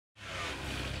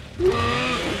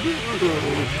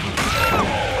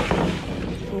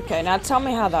Okay, now tell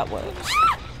me how that works.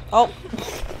 Oh.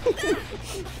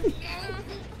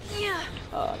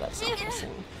 Oh, that's interesting.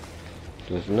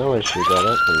 There's no issue got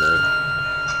up in there.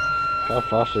 How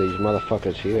fast are these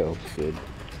motherfuckers heal, dude?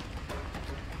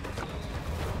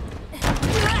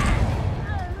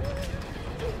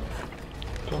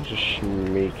 That's a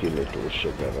sneaky little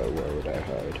sugar, where would I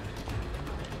hide?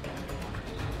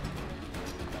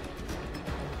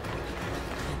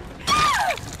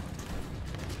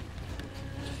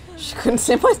 She couldn't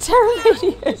see my terror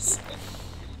radius.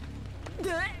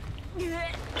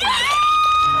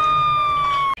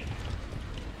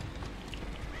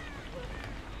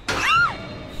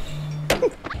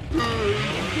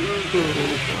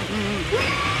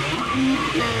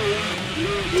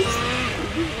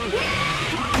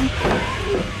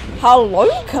 Hello?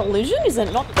 Collision? Is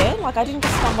it not there? Like, I didn't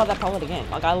get stunned by that pellet again.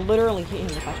 Like, I literally hit him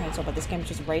with my chainsaw, but this game is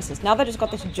just racist. Now they just got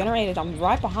this generated, I'm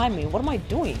right behind me. What am I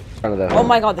doing? Oh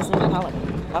my god, there's another pallet.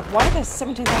 Like, why are there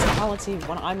 17,000 pallets here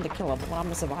when I'm the killer, but when I'm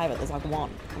the survivor, there's like one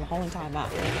on the whole entire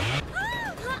map.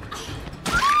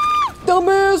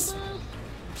 Dumbass!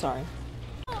 Sorry.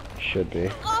 Should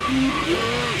be.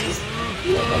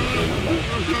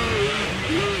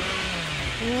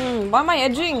 Why am I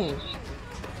edging?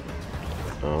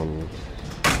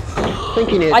 I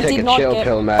think you need to I take did a not chill get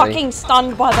pill, Maddie. fucking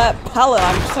stunned by that pellet.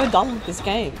 I'm so done with this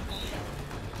game.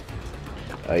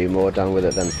 Are you more done with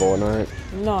it than Fortnite?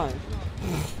 No.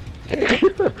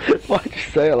 Why'd you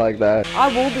say it like that? I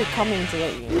will be coming to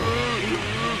get you.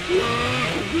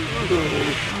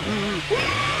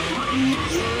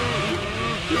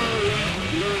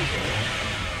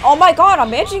 Oh my god,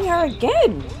 I'm edging her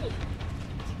again!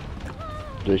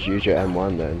 Just use your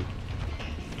M1 then.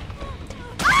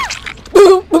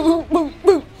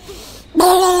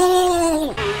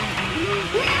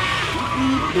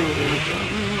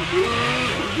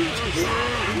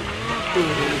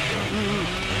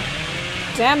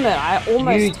 Damn it, I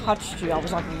almost touched you. I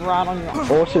was like right on your...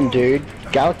 Awesome, dude.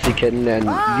 Galaxy Kitten and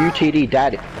UTD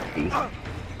Daddy.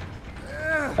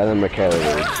 And then Michaela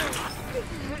Reed.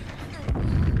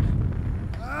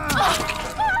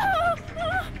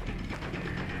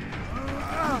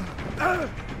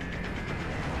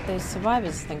 These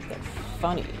survivors think they're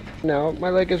funny. No, my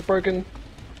leg is broken.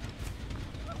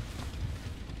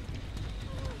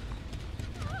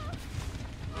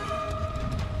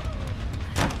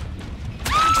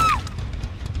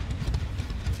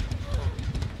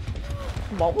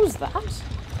 What was that?